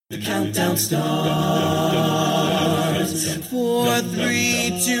The countdown starts. 4,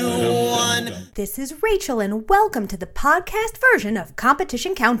 3, 2, 1. This is Rachel, and welcome to the podcast version of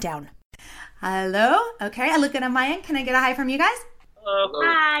Competition Countdown. Hello? Okay, I look good on my end. Can I get a hi from you guys? Hello.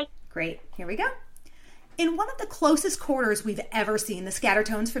 Hi. Great. Here we go. In one of the closest quarters we've ever seen, the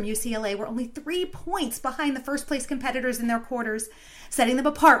Scattertones from UCLA were only 3 points behind the first place competitors in their quarters. Setting them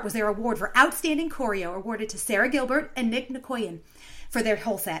apart was their award for Outstanding Choreo, awarded to Sarah Gilbert and Nick Nikoyan for their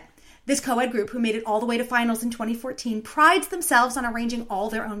whole set. This co-ed group, who made it all the way to finals in 2014, prides themselves on arranging all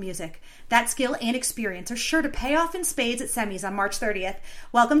their own music. That skill and experience are sure to pay off in spades at semis on March 30th.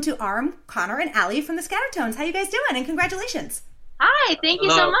 Welcome to Aram, Connor, and Allie from the Scattertones. How you guys doing? And congratulations. Hi, thank you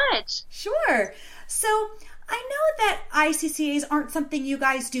so much. Sure. So I know that ICCAs aren't something you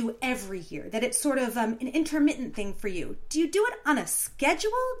guys do every year, that it's sort of an intermittent thing for you. Do you do it on a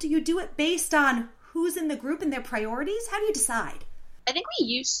schedule? Do you do it based on who's in the group and their priorities? How do you decide? I think we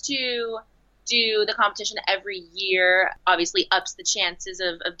used to do the competition every year. Obviously ups the chances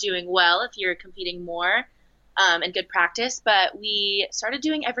of doing well if you're competing more and good practice. But we started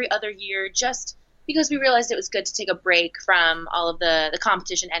doing every other year just because we realized it was good to take a break from all of the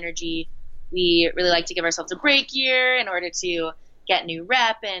competition energy. We really like to give ourselves a break year in order to get new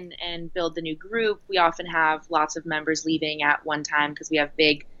rep and build the new group. We often have lots of members leaving at one time because we have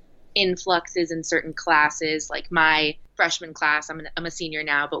big influxes in certain classes. Like my freshman class, I'm a senior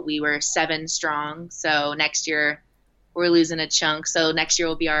now, but we were 7 strong. So next year we're losing a chunk. So next year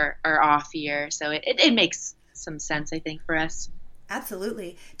will be our off year. So it makes some sense, I think, for us.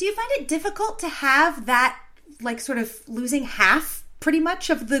 Absolutely. Do you find it difficult to have that, like, sort of losing half pretty much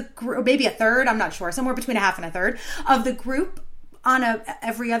of the group, or maybe a third, I'm not sure, somewhere between a half and a third of the group on a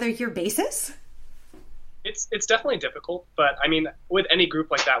every other year basis? It's definitely difficult, but I mean, with any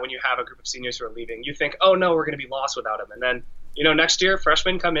group like that, when you have a group of seniors who are leaving, you think, oh no, we're going to be lost without them. And then, next year,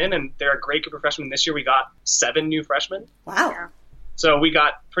 freshmen come in, and they're a great group of freshmen. This year, we got 7 new freshmen. Wow. Yeah. So we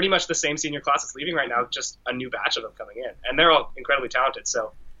got pretty much the same senior class that's leaving right now, just a new batch of them coming in. And they're all incredibly talented.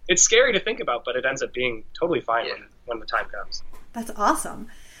 So it's scary to think about, but it ends up being totally fine when the time comes. That's awesome.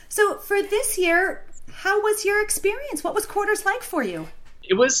 So for this year, how was your experience? What was quarters like for you?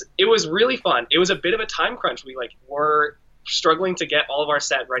 It was really fun. It was a bit of a time crunch. We were struggling to get all of our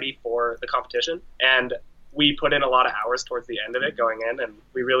set ready for the competition, and we put in a lot of hours towards the end of it going in, and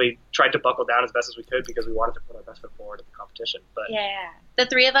we really tried to buckle down as best as we could because we wanted to put our best foot forward at the competition. But yeah, the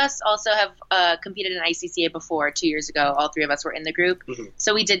 3 of us also have competed in ICCA before 2 years ago. All 3 of us were in the group,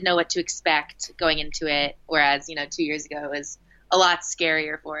 so we did know what to expect going into it. Whereas 2 years ago was a lot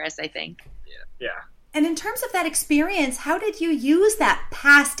scarier for us, I think. Yeah. And in terms of that experience, how did you use that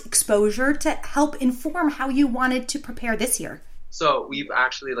past exposure to help inform how you wanted to prepare this year? So we've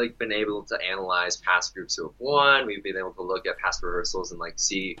actually been able to analyze past groups who have won. We've been able to look at past rehearsals and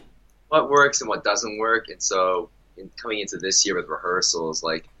see what works and what doesn't work. And so coming into this year with rehearsals,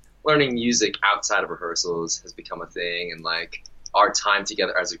 learning music outside of rehearsals has become a thing. And our time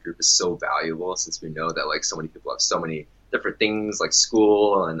together as a group is so valuable since we know that so many people have so many different things like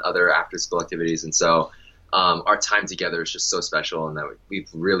school and other after school activities. And so our time together is just so special, and that we've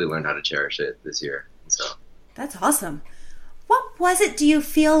really learned how to cherish it this year. And so that's awesome. What was it, do you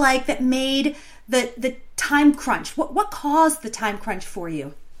feel like, that made the time crunch? What caused the time crunch for you?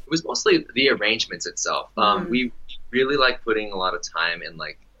 It was mostly the arrangements itself. We really like putting a lot of time and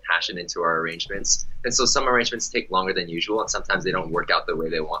passion into our arrangements. And so some arrangements take longer than usual, and sometimes they don't work out the way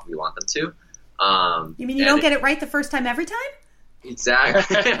we want them to. You mean you don't get it right the first time every time?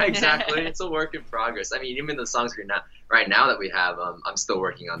 Exactly. Exactly. It's a work in progress. I mean, even the songs right now that we have, I'm still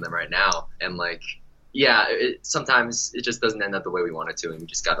working on them right now. And sometimes it just doesn't end up the way we want it to, and we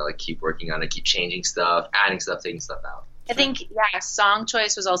just gotta keep working on it, keep changing stuff, adding stuff, taking stuff out. I think song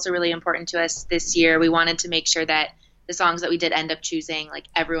choice was also really important to us this year. We wanted to make sure that the songs that we did end up choosing,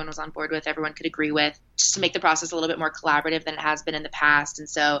 everyone was on board with, everyone could agree with, just to make the process a little bit more collaborative than it has been in the past. And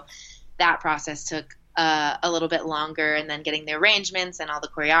so that process took a little bit longer, and then getting the arrangements and all the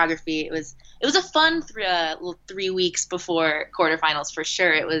choreography. It was a fun 3 weeks before quarterfinals for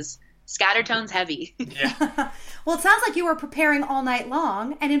sure. It was Scattertones heavy. Yeah. Well, it sounds like you were preparing all night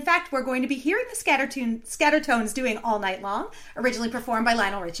long, and in fact, we're going to be hearing the Scattertones doing All Night Long, originally performed by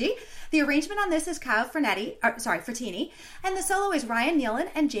Lionel Richie. The arrangement on this is Kyle Frattini, and the solo is Ryan Nealon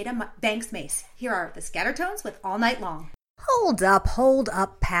and Jada Banks-Mace. Here are the Scattertones with All Night Long. Hold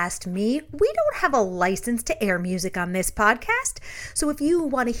up past me. We don't have a license to air music on this podcast. So if you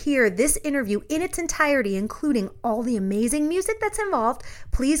want to hear this interview in its entirety, including all the amazing music that's involved,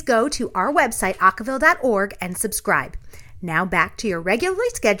 please go to our website, acaville.org, and subscribe. Now back to your regularly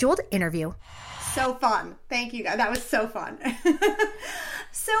scheduled interview. So fun. Thank you, guys. That was so fun.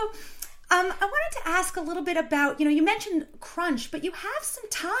 So I wanted to ask a little bit about, you mentioned crunch, but you have some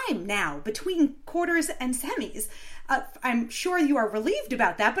time now between quarters and semis. I'm sure you are relieved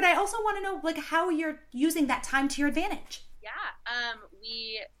about that, but I also want to know how you're using that time to your advantage. Yeah,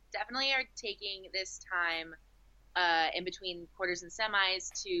 we definitely are taking this time in between quarters and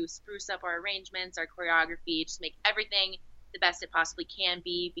semis to spruce up our arrangements, our choreography, just make everything the best it possibly can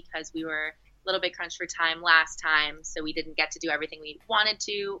be, because we were a little bit crunched for time last time, so we didn't get to do everything we wanted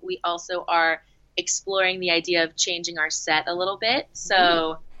to. We also are exploring the idea of changing our set a little bit,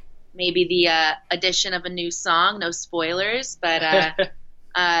 so maybe the addition of a new song, no spoilers, but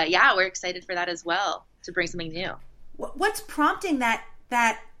yeah, we're excited for that as well, to bring something new. What's prompting that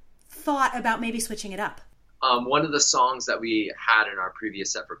thought about maybe switching it up? One of the songs that we had in our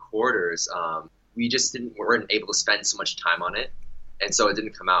previous set for quarters, we just weren't able to spend so much time on it, and so it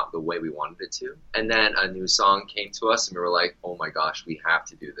didn't come out the way we wanted it to. And then a new song came to us, and we were like, oh my gosh, we have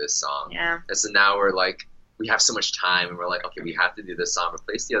to do this song. Yeah. And so now we're like, we have so much time, and we're like, okay, we have to do this song,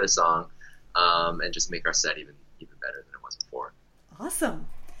 replace the other song, and just make our set even better than it was before. Awesome.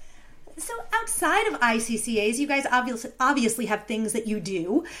 So outside of ICCAs, you guys obviously have things that you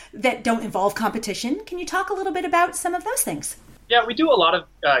do that don't involve competition. Can you talk a little bit about some of those things? Yeah, we do a lot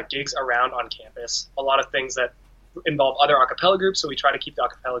of gigs around on campus, a lot of things that involve other a cappella groups, so we try to keep the a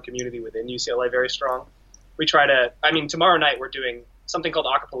cappella community within UCLA very strong. We try to, tomorrow night we're doing something called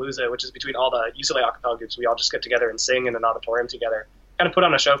Acapalooza, which is between all the UCLA a cappella groups. We all just get together and sing in an auditorium together, kind of put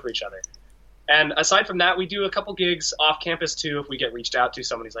on a show for each other. And aside from that, we do a couple gigs off campus too. If we get reached out to,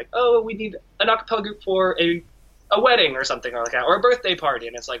 somebody's like, oh, we need an a cappella group for a wedding or something like that, or a birthday party,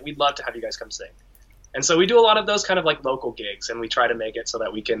 and it's like, we'd love to have you guys come sing. And so we do a lot of those kind of local gigs, and we try to make it so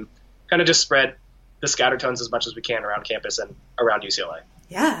that we can kind of just spread the Scattertones as much as we can around campus and around UCLA.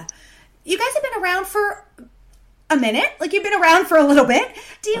 Yeah. You guys have been around for a minute. You've been around for a little bit.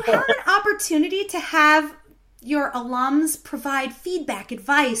 Do you have an opportunity to have your alums provide feedback,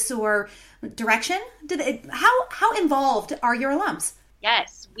 advice, or direction? How involved are your alums?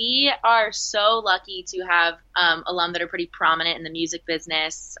 Yes, we are so lucky to have alum that are pretty prominent in the music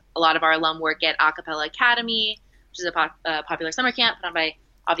business. A lot of our alum work at Acapella Academy, which is a popular summer camp put on by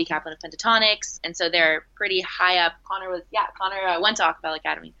Avi Kaplan of Pentatonics, and so they're pretty high up. Connor went to Acapella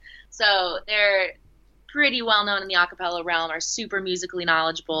Academy, so they're pretty well known in the acapella realm, are super musically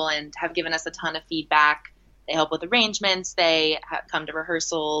knowledgeable, and have given us a ton of feedback. They help with arrangements, they come to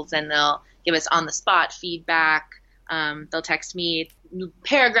rehearsals, and they'll give us on-the-spot feedback. They'll text me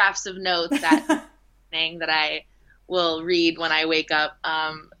paragraphs of notes that I will read when I wake up,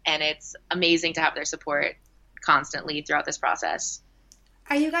 and it's amazing to have their support constantly throughout this process.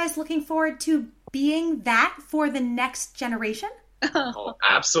 Are you guys looking forward to being that for the next generation? Oh,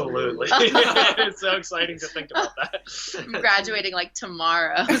 absolutely. It's so exciting to think about that. I'm graduating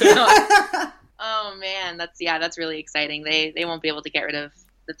tomorrow. Oh man, that's really exciting. They won't be able to get rid of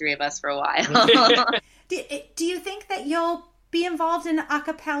the three of us for a while. Do you think that you'll be involved in a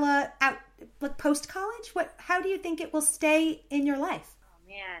cappella post college? How do you think it will stay in your life? Oh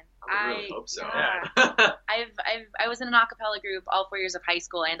man, I really hope so. Yeah. I was in an a cappella group all 4 years of high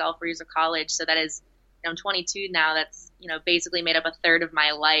school and all 4 years of college. So that is, I'm 22 now. That's basically made up a third of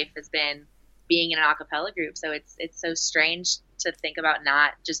my life has been being in an a cappella group. So it's so strange to think about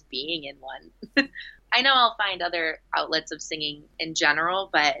not just being in one. I know I'll find other outlets of singing in general,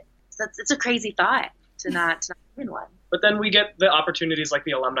 but it's a crazy thought to not be in one. But then we get the opportunities like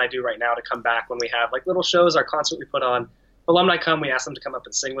the alumni do right now to come back when we have little shows, our concert we put on. Alumni come, we ask them to come up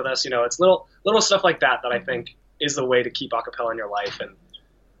and sing with us. It's little stuff like that I think is the way to keep a cappella in your life and,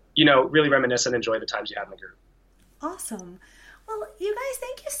 really reminisce and enjoy the times you have in the group. Awesome. Well, you guys,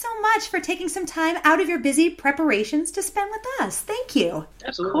 thank you so much for taking some time out of your busy preparations to spend with us. Thank you.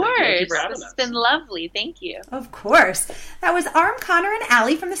 Absolutely. Of course. Thank you for having us. This has been lovely. Thank you. Of course. That was Aram, Connor, and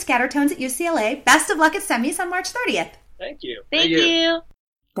Allie from the Scattertones at UCLA. Best of luck at semis on March 30th. Thank you. Thank you.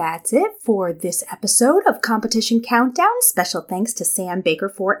 That's it for this episode of Competition Countdown. Special thanks to Sam Baker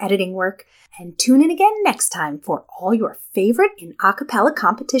for editing work. And tune in again next time for all your favorite in a cappella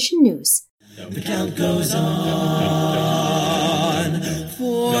competition news. The count goes on.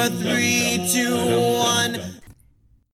 4, 3, 2, 1.